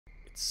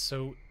It's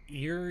so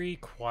eerie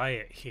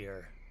quiet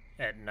here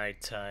at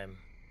nighttime.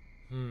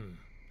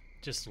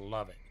 Just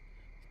love it.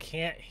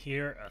 Can't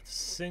hear a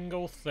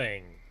single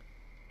thing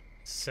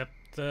except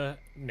the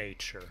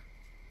nature.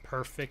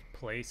 Perfect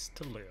place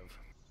to live.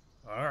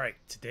 Alright,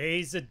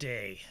 today's the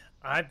day.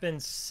 I've been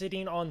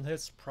sitting on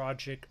this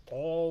project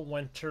all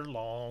winter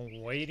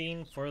long,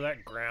 waiting for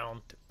that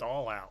ground to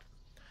thaw out.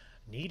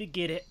 Need to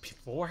get it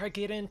before I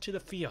get into the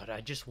field.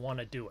 I just want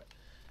to do it.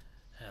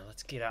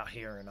 Let's get out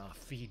here and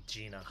feed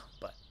Gina,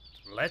 but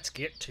let's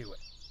get to it.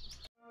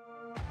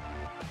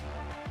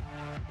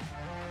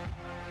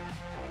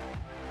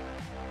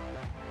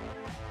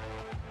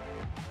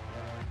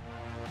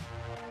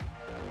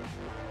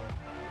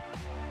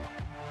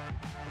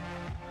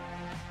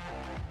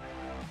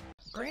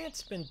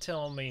 Grant's been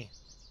telling me,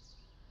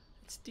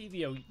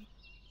 Stevio,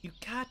 you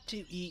got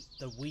to eat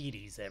the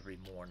Wheaties every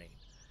morning.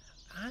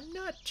 I'm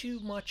not too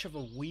much of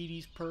a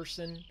Wheaties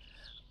person.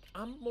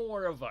 I'm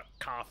more of a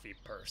coffee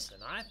person.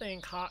 I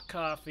think hot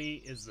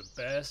coffee is the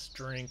best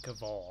drink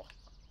of all.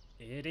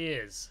 It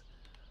is.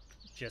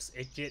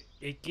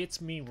 It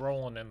gets me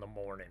rolling in the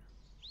morning.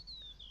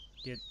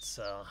 Gets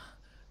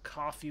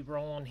coffee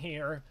rolling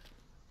here.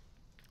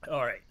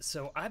 Alright,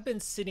 so I've been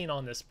sitting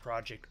on this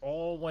project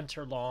all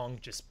winter long,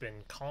 just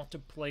been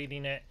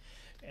contemplating it,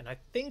 and I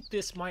think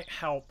this might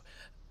help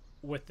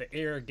with the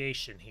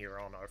irrigation here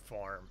on our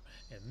farm,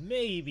 and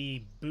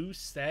maybe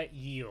boost that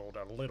yield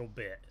a little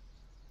bit.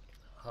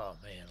 Oh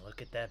man,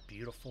 look at that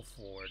beautiful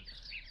Ford.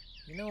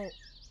 You know,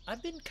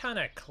 I've been kind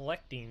of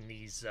collecting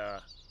these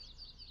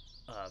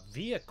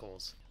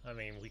vehicles. I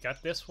mean, we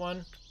got this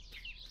one.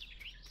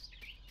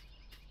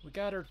 We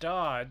got our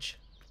Dodge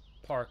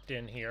parked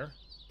in here.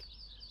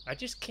 I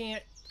just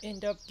can't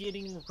end up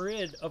getting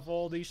rid of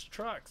all these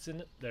trucks.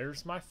 And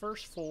there's my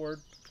first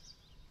Ford.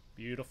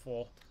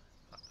 Beautiful.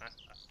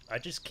 I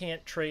just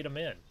can't trade them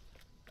in.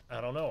 I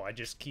don't know. I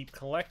just keep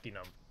collecting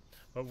them.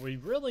 But we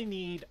really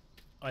need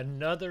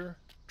another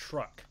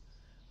truck.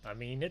 I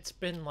mean, it's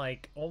been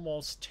like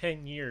almost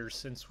 10 years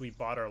since we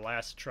bought our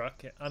last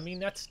truck. I mean,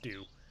 that's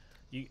due.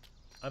 You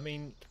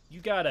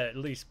gotta at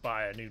least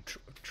buy a new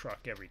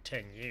truck every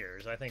 10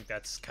 years. I think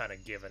that's kind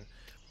of given.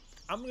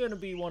 I'm gonna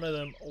be one of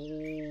them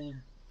old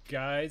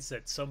guys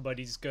that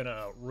somebody's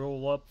gonna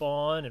roll up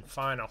on and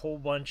find a whole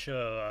bunch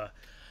of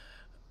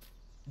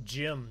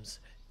gems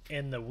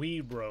in the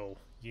weed row,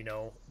 you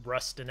know,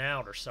 rusting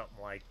out or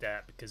something like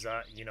that, because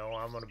I'm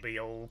gonna be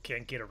old,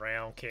 can't get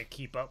around, can't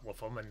keep up with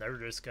them, and they're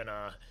just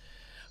gonna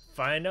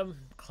find them,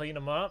 clean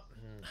them up,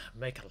 and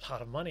make a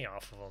lot of money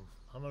off of them.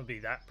 I'm gonna be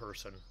that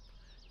person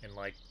in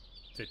like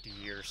 50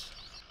 years.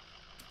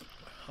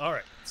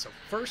 Alright, so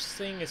first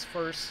thing is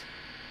first,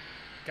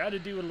 gotta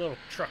do a little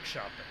truck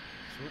shopping.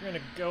 So we're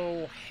gonna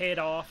go head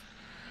off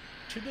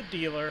to the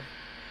dealer.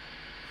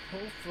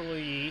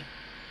 Hopefully,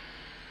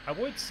 I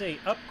would say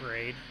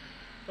upgrade,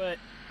 but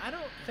I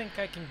don't think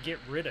I can get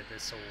rid of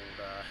this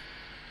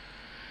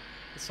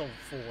old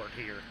Ford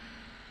here.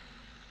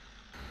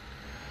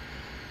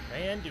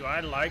 Man, do I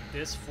like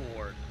this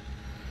Ford.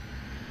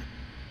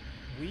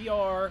 We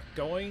are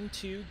going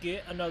to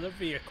get another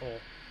vehicle,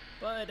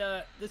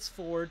 but this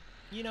Ford,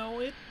 you know,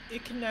 it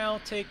can now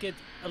take it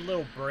a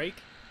little break,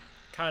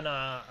 kind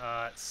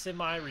of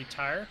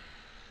semi-retire.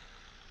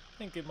 I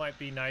think it might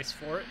be nice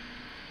for it.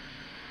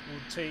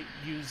 We'll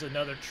use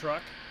another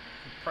truck,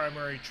 the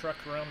primary truck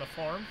around the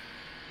farm.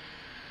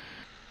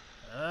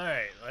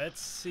 Alright, let's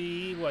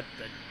see what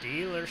the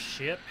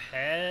dealership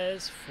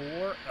has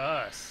for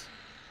us.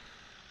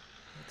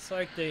 Looks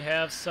like they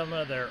have some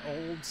of their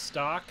old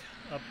stock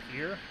up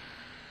here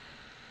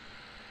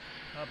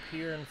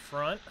in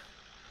front.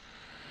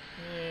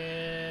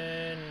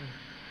 And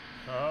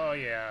oh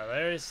yeah,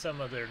 there's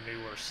some of their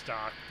newer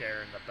stock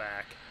there in the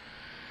back.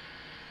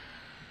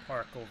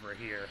 Park over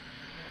here.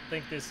 I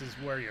think this is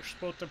where you're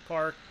supposed to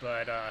park,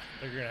 but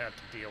they're gonna have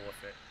to deal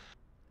with it.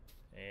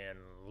 And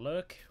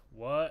look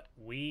what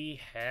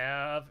we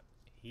have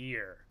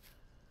here.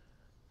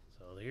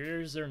 So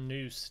here's their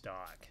new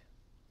stock.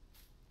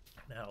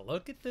 Now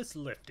look at this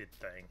lifted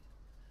thing.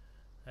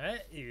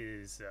 That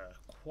is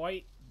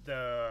quite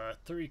the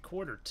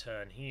 3/4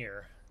 ton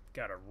here.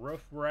 Got a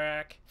roof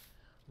rack,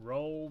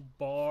 roll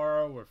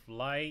bar with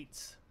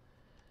lights.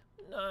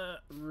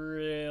 Not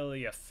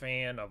really a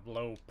fan of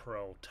low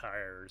pro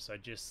tires. I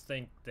just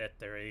think that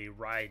they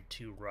ride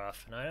too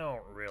rough, and I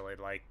don't really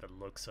like the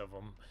looks of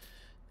them.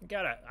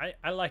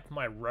 I like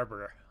my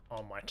rubber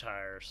on my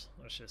tires.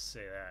 Let's just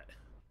say that.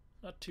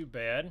 Not too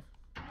bad.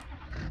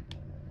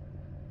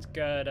 It's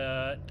got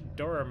a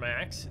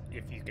Duramax,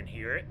 if you can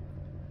hear it.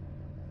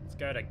 It's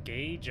got a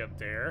gauge up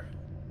there.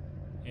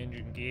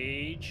 Engine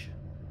gauge.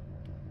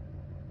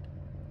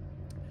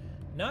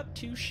 Not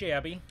too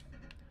shabby.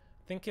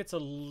 I think it's a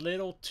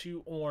little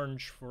too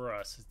orange for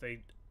us.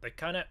 They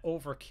kind of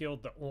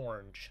overkilled the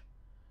orange.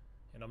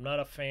 And I'm not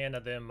a fan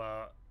of them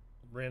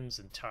rims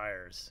and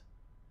tires.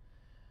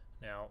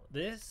 Now,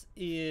 this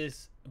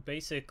is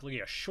basically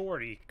a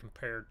shorty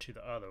compared to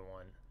the other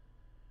one.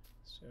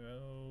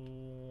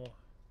 So,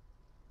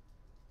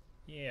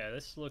 yeah,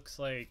 this looks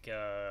like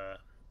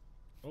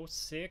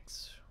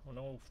 106,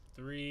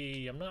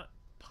 103. I'm not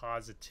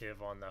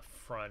positive on the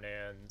front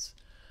ends,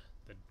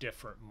 the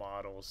different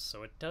models.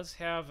 So it does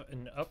have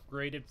an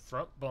upgraded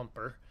front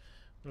bumper.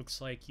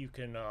 Looks like you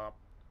can,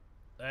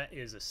 that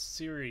is a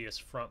serious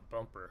front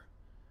bumper.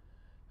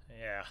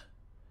 Yeah.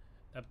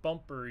 That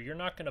bumper, you're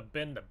not going to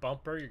bend the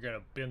bumper, you're going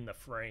to bend the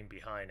frame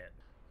behind it.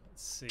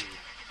 Let's see.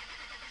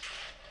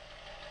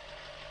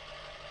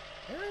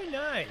 Very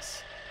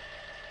nice.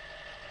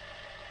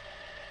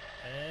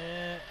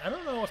 I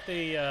don't know if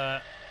they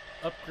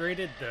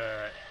upgraded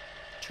the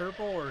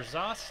turbo or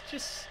exhaust.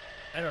 Just,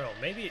 I don't know,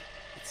 maybe it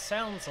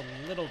sounds a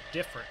little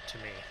different to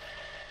me.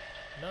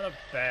 Not a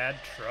bad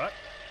truck.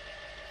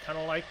 Kind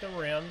of like the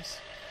rims.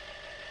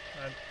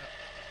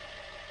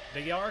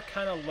 They are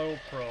kind of low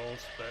pros,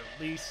 but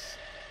at least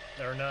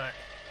they're not,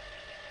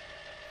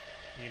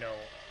 you know,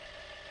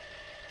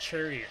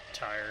 chariot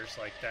tires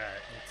like that.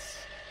 It's,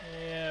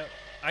 yeah,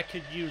 I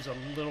could use a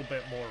little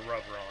bit more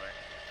rubber on it.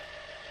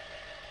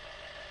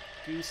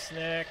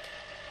 Gooseneck,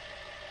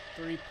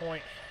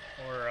 3-point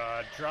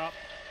or drop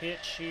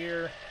hitch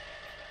here.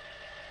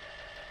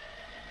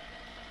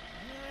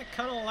 Yeah, I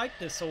kind of like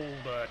this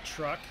old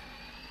truck.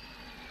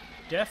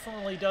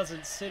 Definitely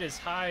doesn't sit as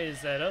high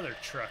as that other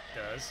truck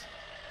does.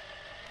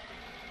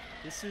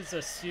 This is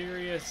a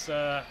serious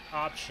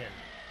option.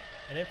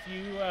 And if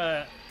you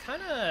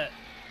kind of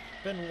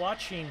been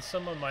watching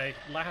some of my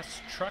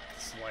last truck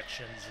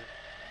selections,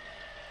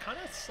 kind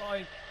of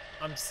like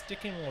I'm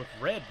sticking with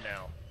red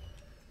now.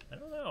 I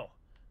don't know.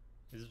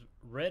 Is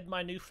red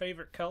my new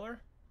favorite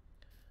color?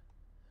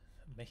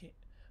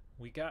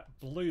 We got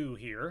blue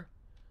here.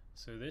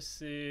 So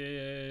this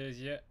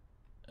is, yeah,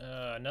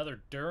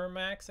 another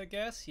Duramax, I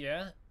guess.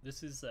 Yeah,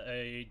 this is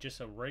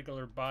just a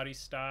regular body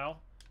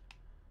style.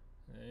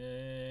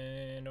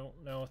 I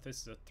don't know if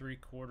this is a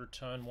 3/4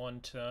 ton, 1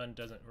 ton.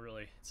 Doesn't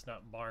really, it's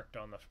not marked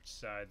on the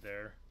side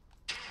there.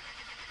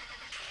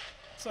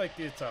 Looks like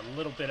it's a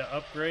little bit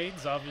of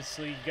upgrades.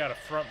 Obviously, you got a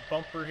front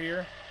bumper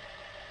here.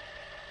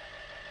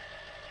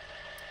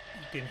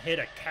 You can hit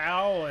a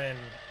cow and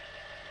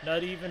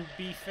not even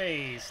be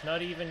phased,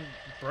 not even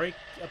break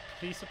a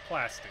piece of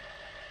plastic.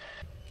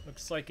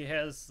 Looks like it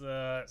has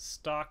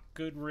stock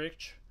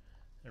Goodrich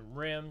and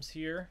rims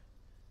here.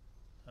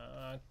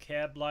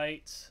 Cab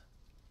lights.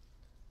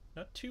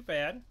 Not too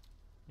bad.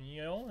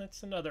 You know,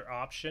 that's another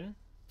option.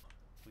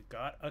 We've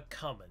got a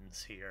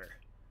Cummins here.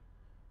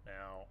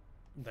 Now,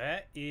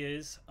 that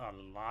is a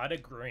lot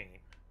of green.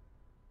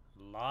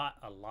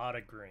 A lot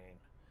of green.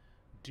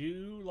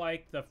 Do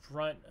like the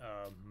front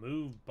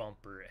move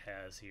bumper it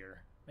has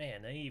here.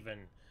 Man,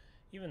 even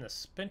the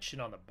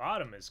suspension on the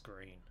bottom is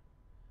green.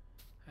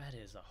 That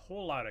is a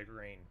whole lot of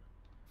green.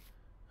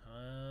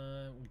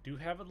 We do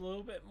have a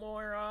little bit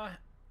more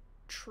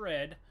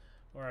tread,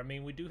 or I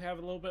mean, we do have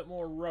a little bit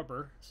more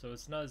rubber, so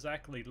it's not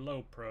exactly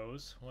low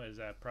pros. What is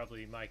that?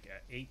 Probably like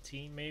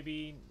 18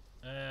 maybe.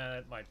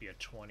 That might be a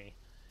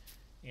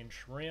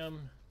 20-inch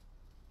rim.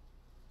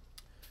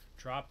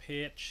 Drop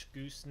hitch,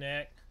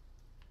 gooseneck.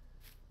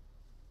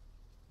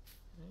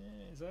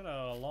 Is that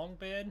a long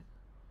bed?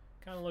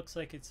 Kind of looks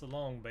like it's a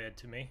long bed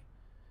to me.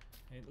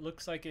 It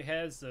looks like it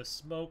has the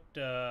smoked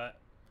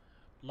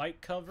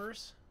light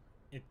covers.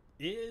 It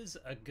is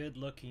a good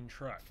looking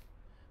truck.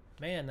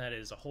 Man, that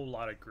is a whole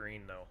lot of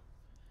green though.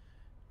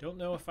 Don't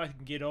know if I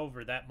can get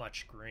over that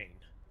much green.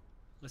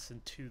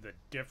 Listen to the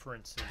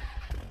difference in...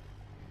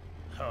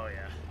 Oh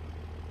yeah.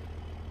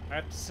 I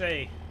have to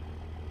say,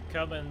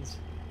 Cummins,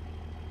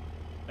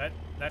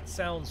 that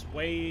sounds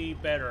way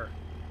better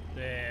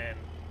than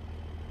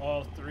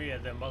all three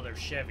of them other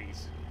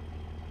Chevys.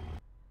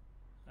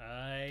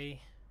 I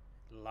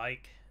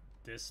like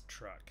this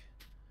truck.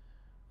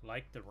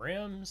 Like the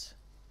rims.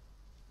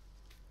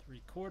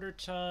 3/4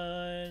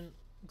 ton.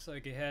 Looks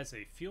like it has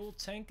a fuel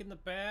tank in the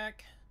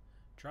back.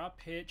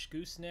 Drop hitch,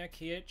 gooseneck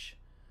hitch.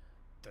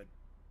 The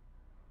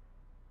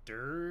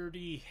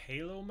dirty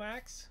Halo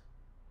Max?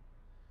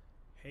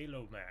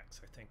 Halo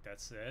Max, I think that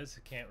says.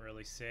 I can't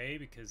really say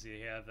because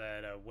you have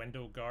that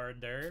window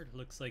guard there.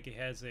 Looks like it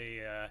has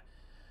a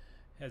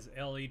has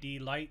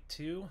LED light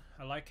too.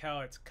 I like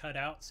how it's cut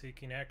out so you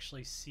can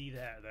actually see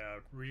that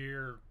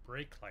rear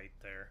brake light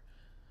there,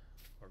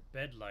 or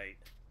bed light.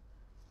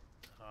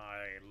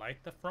 I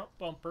like the front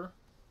bumper.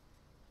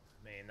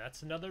 I mean,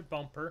 that's another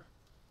bumper.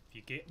 If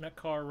you get in a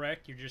car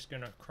wreck, you're just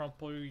gonna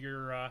crumple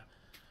your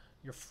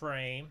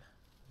frame,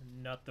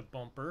 not the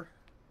bumper.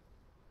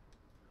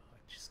 I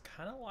just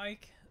kind of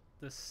like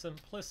the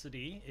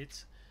simplicity.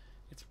 It's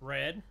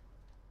red.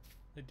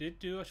 They did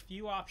do a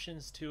few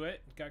options to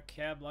it. Got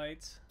cab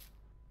lights.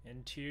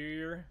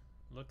 Interior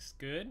looks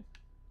good.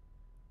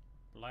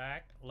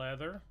 Black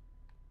leather.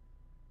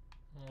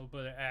 A little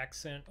bit of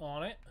accent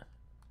on it.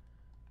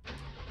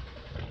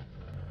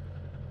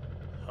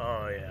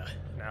 Oh yeah.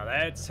 Now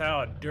that's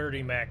how a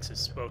Dirty Max is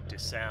supposed to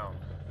sound.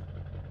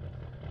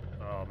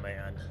 Oh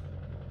man.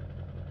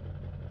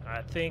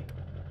 I think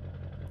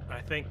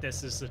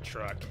this is the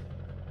truck.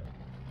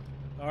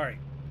 Alright.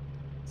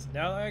 So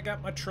now that I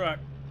got my truck,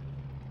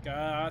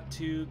 got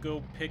to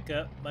go pick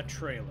up my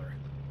trailer.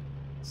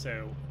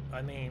 So,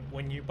 I mean,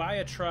 when you buy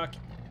a truck,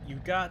 you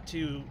got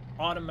to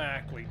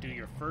automatically do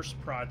your first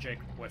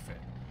project with it.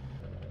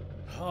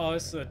 Oh,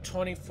 this is a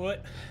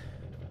 20-foot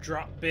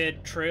drop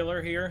bed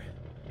trailer here.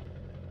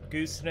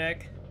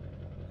 Gooseneck.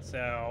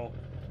 So,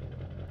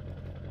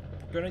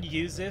 we're gonna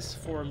use this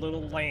for a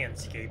little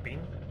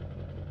landscaping.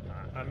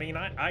 I mean,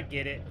 I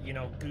get it, you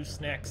know,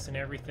 goosenecks and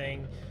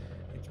everything.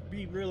 It'd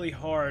be really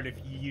hard if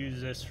you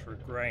use this for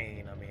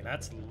grain. I mean,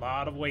 that's a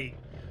lot of weight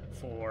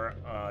for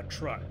a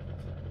truck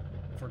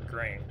for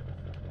grain.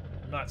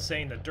 I'm not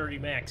saying the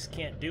Duramax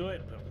can't do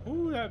it, but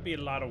ooh, that'd be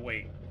a lot of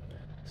weight.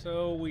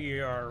 So we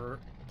are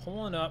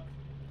pulling up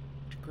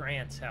to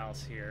Grant's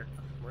house here.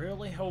 I'm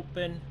really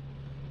hoping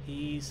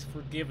he's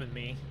forgiven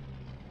me.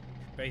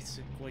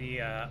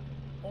 Basically,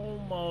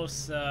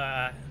 almost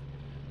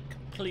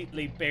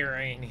completely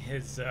burying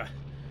his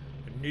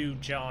new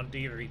John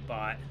Deere he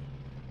bought.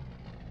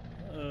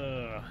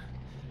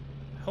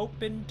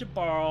 Hoping to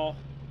borrow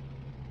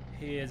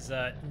his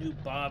new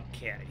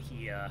bobcat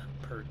he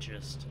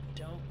purchased.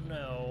 Don't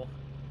know.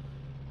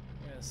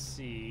 Let's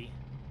see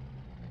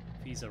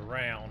if he's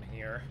around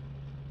here.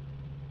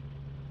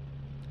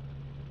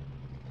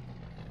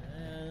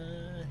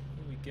 Here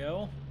we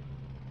go.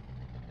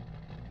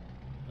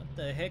 What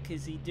the heck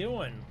is he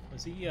doing?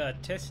 Was he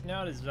testing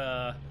out his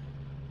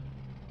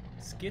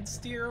skid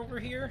steer over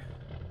here?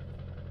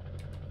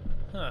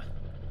 Huh.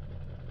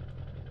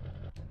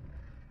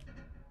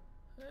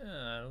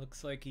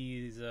 Looks like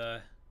he's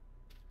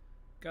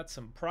got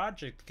some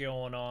project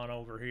going on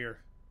over here.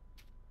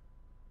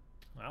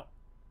 Wow.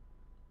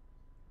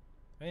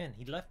 Man,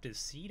 he left his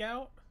seat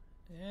out?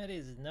 That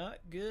is not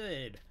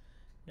good.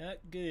 Not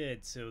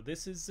good. So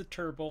this is the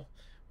turbo.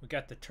 We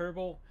got the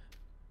turbo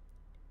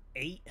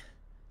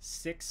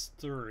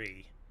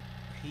 863.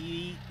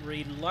 He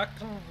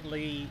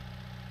reluctantly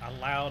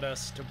allowed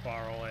us to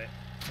borrow it.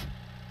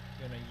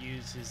 Gonna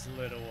use his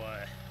little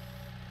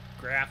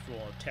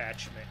grapple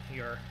attachment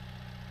here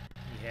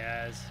he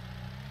has.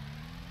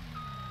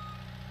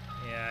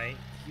 Yeah,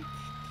 he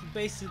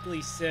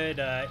basically said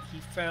he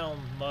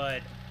found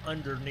mud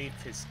underneath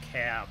his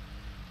cab.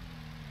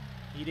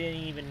 He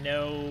didn't even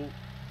know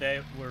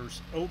that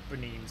was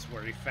openings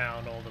where he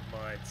found all the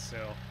mud,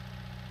 so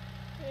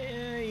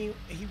he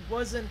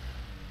wasn't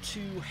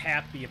too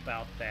happy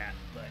about that,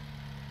 but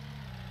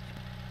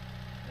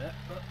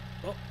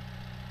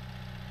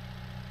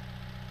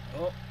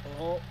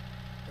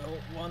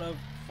don't want to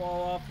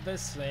fall off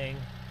this thing.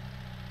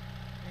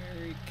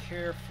 Very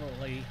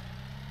carefully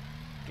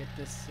get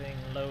this thing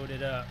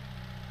loaded up.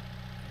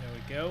 There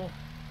we go.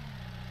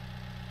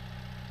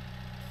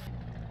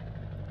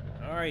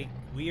 Alright,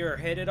 we are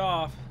headed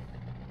off.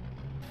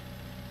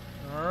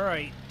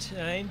 Alright,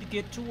 time to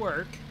get to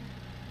work.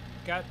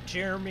 Got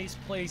Jeremy's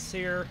place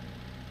here.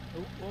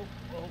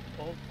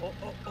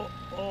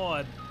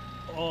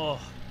 Oh.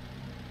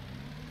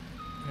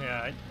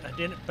 Yeah, I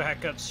didn't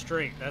back up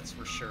straight, that's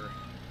for sure.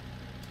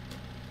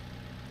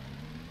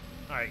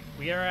 Alright,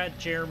 we are at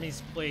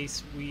Jeremy's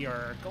place. We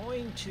are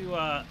going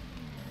to,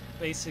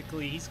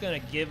 basically, he's going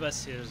to give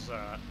us his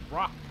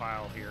rock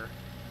pile here.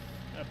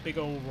 A big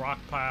old rock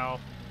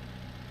pile.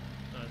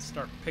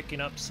 Start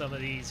picking up some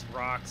of these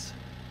rocks.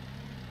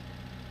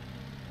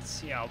 Let's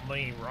see how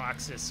many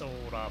rocks this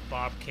old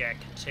bobcat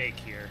can take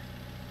here.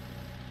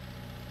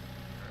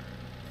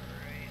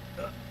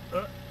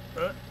 Alright.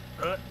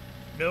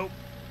 Nope,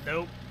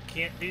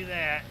 can't do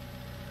that.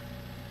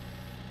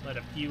 Let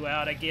a few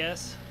out, I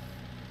guess.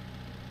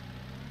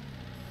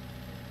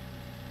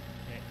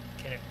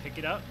 Can it pick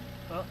it up?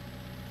 Oh.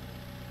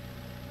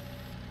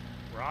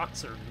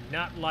 Rocks are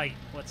not light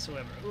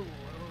whatsoever. Oh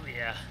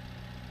yeah.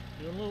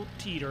 Doing a little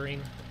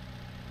teetering.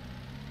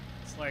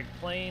 It's like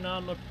playing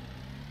on the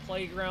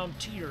playground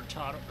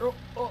teeter-totter. Oh.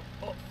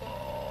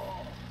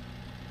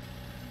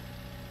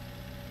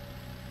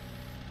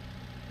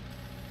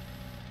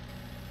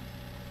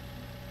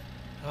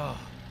 Oh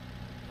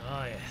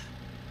yeah.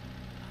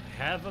 I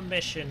have a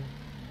mission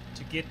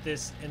to get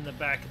this in the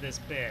back of this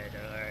bed,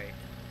 alright.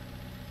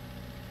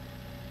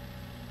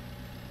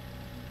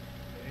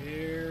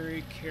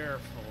 Very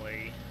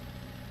carefully.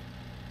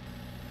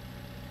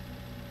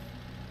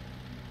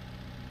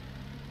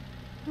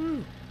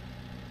 Whew.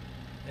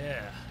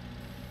 Yeah.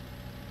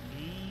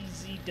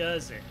 Easy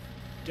does it.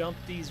 Dump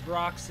these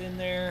rocks in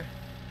there.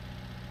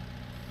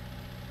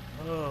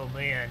 Oh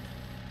man.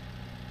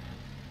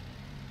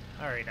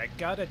 Alright, I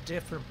got a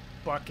different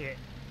bucket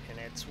and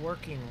it's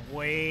working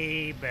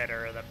way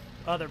better. The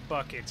other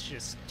bucket's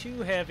just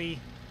too heavy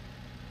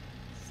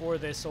for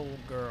this old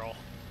girl.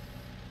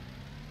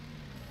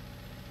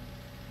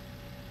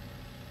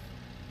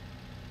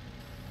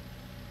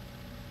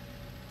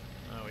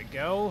 There we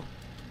go.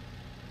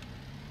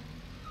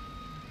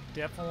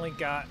 Definitely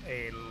got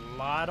a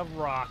lot of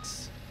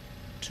rocks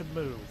to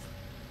move.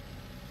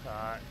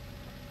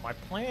 My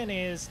plan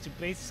is to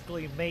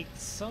basically make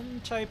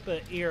some type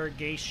of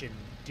irrigation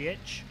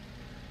ditch.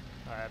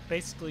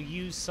 Basically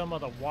use some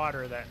of the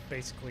water that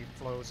basically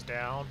flows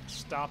down.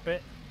 Stop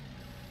it.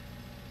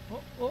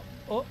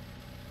 Oh,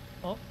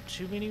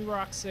 too many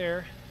rocks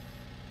there.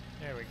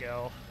 There we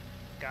go.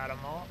 Got them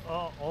all.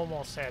 Oh,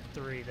 almost had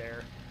 3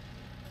 there.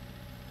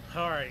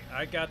 Alright,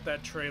 I got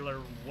that trailer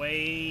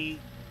way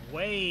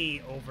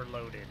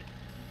overloaded.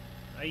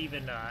 I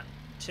even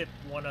tipped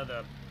one of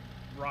the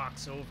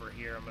rocks over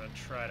here. I'm going to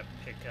try to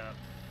pick up.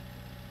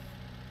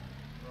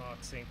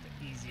 Rocks ain't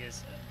the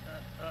easiest.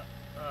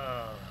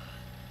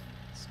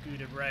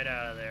 Scooted right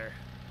out of there.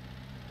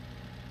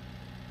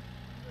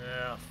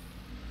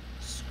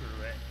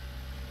 Screw it.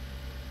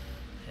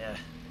 Yeah.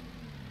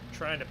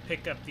 Trying to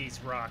pick up these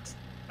rocks.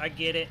 I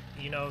get it.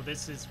 You know,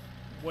 this is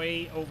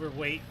way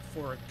overweight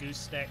for a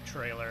gooseneck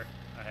trailer.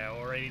 I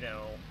already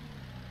know.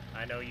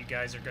 I know you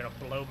guys are going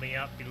to blow me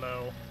up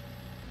below.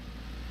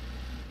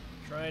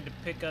 Trying to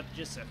pick up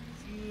just a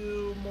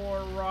few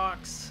more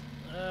rocks.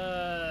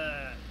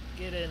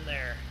 Get in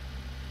there.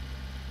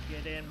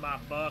 Get in my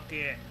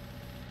bucket.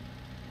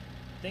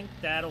 I think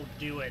that'll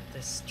do it.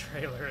 This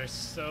trailer is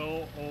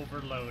so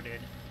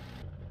overloaded.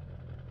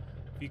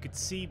 If you could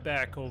see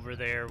back over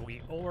there,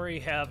 we already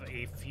have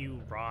a few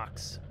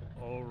rocks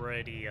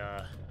already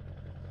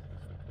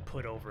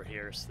put over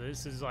here. So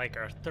this is like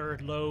our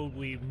 3rd load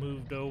we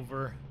moved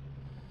over.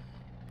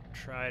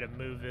 Try to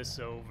move this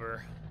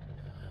over.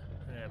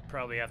 And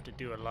probably have to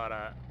do a lot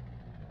of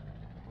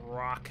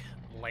rock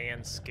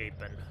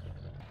landscaping.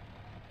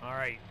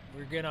 Alright,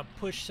 we're gonna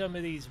push some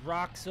of these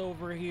rocks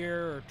over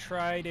here, or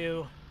try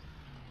to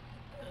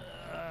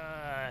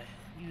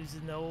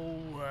using the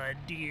old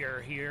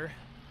deer here.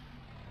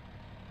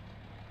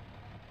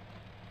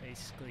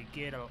 Basically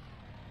get as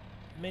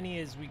many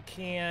as we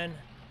can.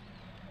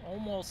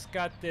 Almost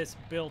got this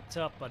built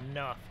up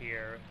enough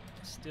here.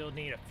 Still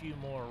need a few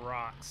more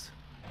rocks.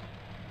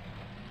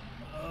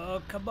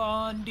 Oh, come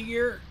on,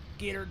 deer.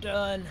 Get her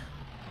done.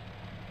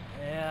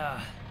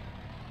 Yeah.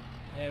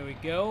 There we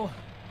go.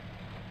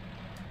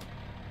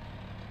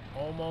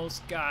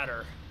 Almost got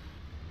her.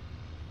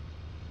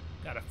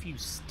 Got a few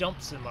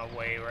stumps in my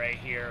way right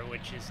here,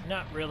 which is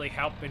not really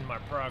helping my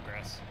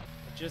progress.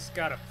 I just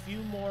got a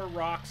few more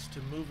rocks to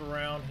move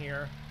around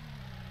here.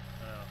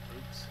 Oh,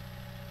 oops.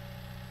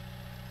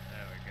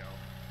 There we go.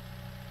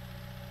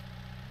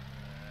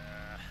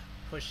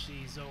 Push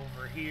these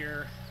over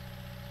here.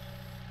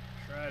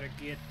 Try to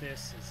get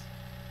this as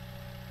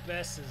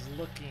best as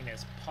looking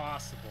as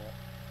possible.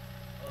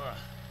 Ugh.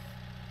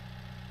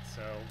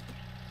 So,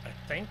 I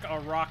think our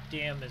rock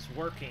dam is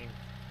working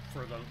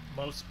for the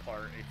most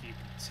part. If you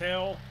can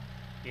tell,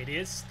 it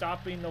is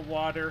stopping the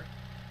water.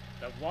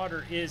 The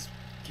water is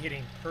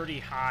getting pretty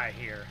high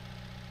here.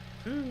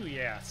 Ooh,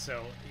 yeah,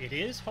 so it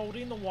is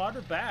holding the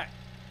water back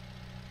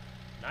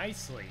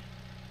nicely.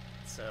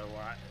 So,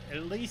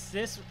 at least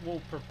this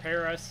will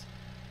prepare us.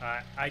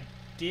 I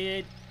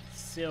did,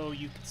 so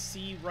you can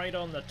see right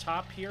on the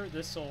top here,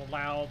 this will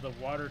allow the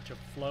water to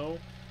flow.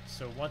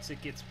 So once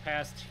it gets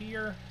past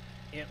here,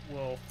 it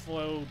will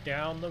flow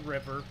down the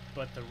river,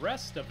 but the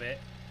rest of it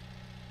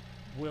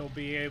will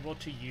be able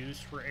to use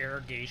for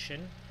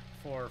irrigation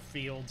for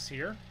fields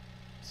here.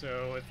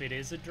 So if it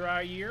is a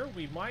dry year,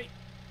 we might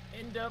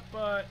end up,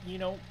 you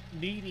know,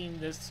 needing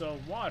this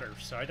water.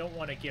 So I don't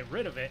want to get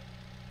rid of it.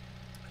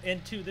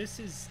 And two, this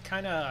is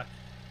kind of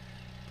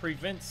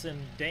prevents some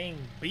dang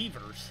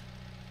beavers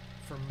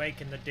from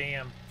making the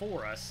dam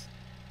for us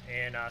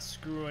and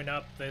screwing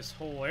up this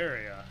whole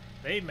area.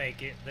 They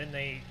make it, then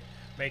they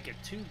make it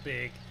too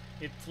big.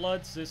 It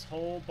floods this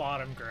whole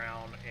bottom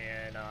ground,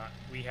 and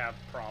we have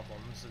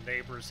problems. The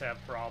neighbors have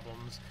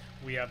problems.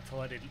 We have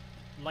flooded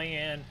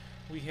land.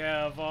 We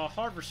have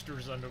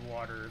harvesters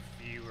underwater,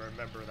 if you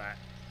remember that.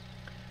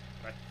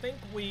 But I think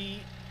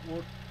we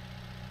will.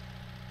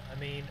 I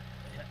mean,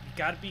 you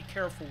got to be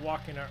careful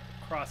walking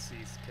across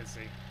these, because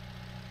they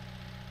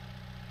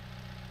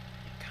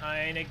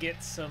kind of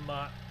get some.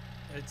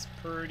 It's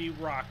pretty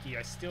rocky.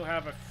 I still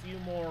have a few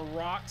more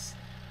rocks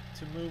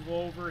to move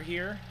over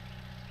here.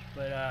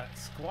 But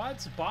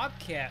Squad's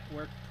Bobcat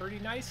worked pretty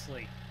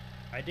nicely.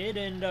 I did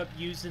end up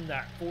using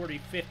that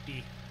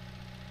 4050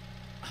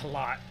 a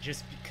lot,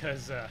 just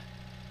because,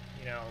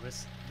 you know,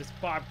 this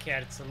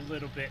Bobcat, it's a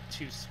little bit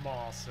too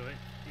small, so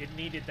it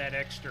needed that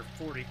extra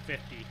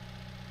 4050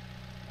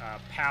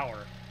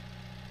 power.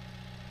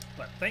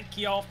 But thank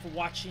you all for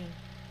watching,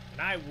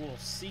 and I will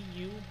see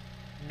you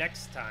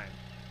next time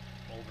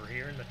over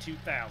here in the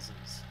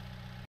 2000s.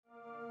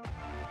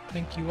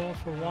 Thank you all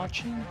for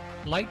watching.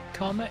 Like,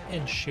 comment,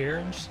 and share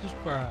and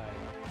subscribe.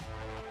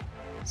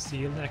 See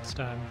you next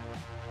time.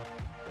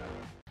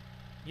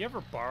 You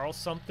ever borrow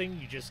something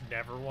you just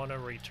never want to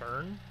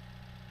return?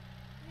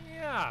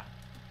 Yeah.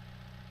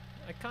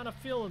 I kind of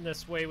feel in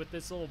this way with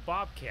this little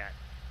Bobcat.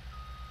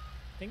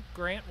 Think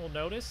Grant will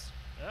notice?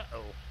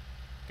 Uh-oh.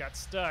 Got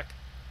stuck.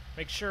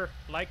 Make sure,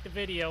 like the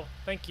video.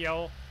 Thank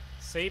y'all.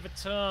 Save a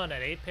ton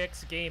at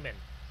Apex Gaming.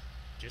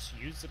 Just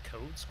use the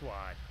code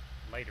SQUAD.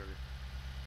 Later.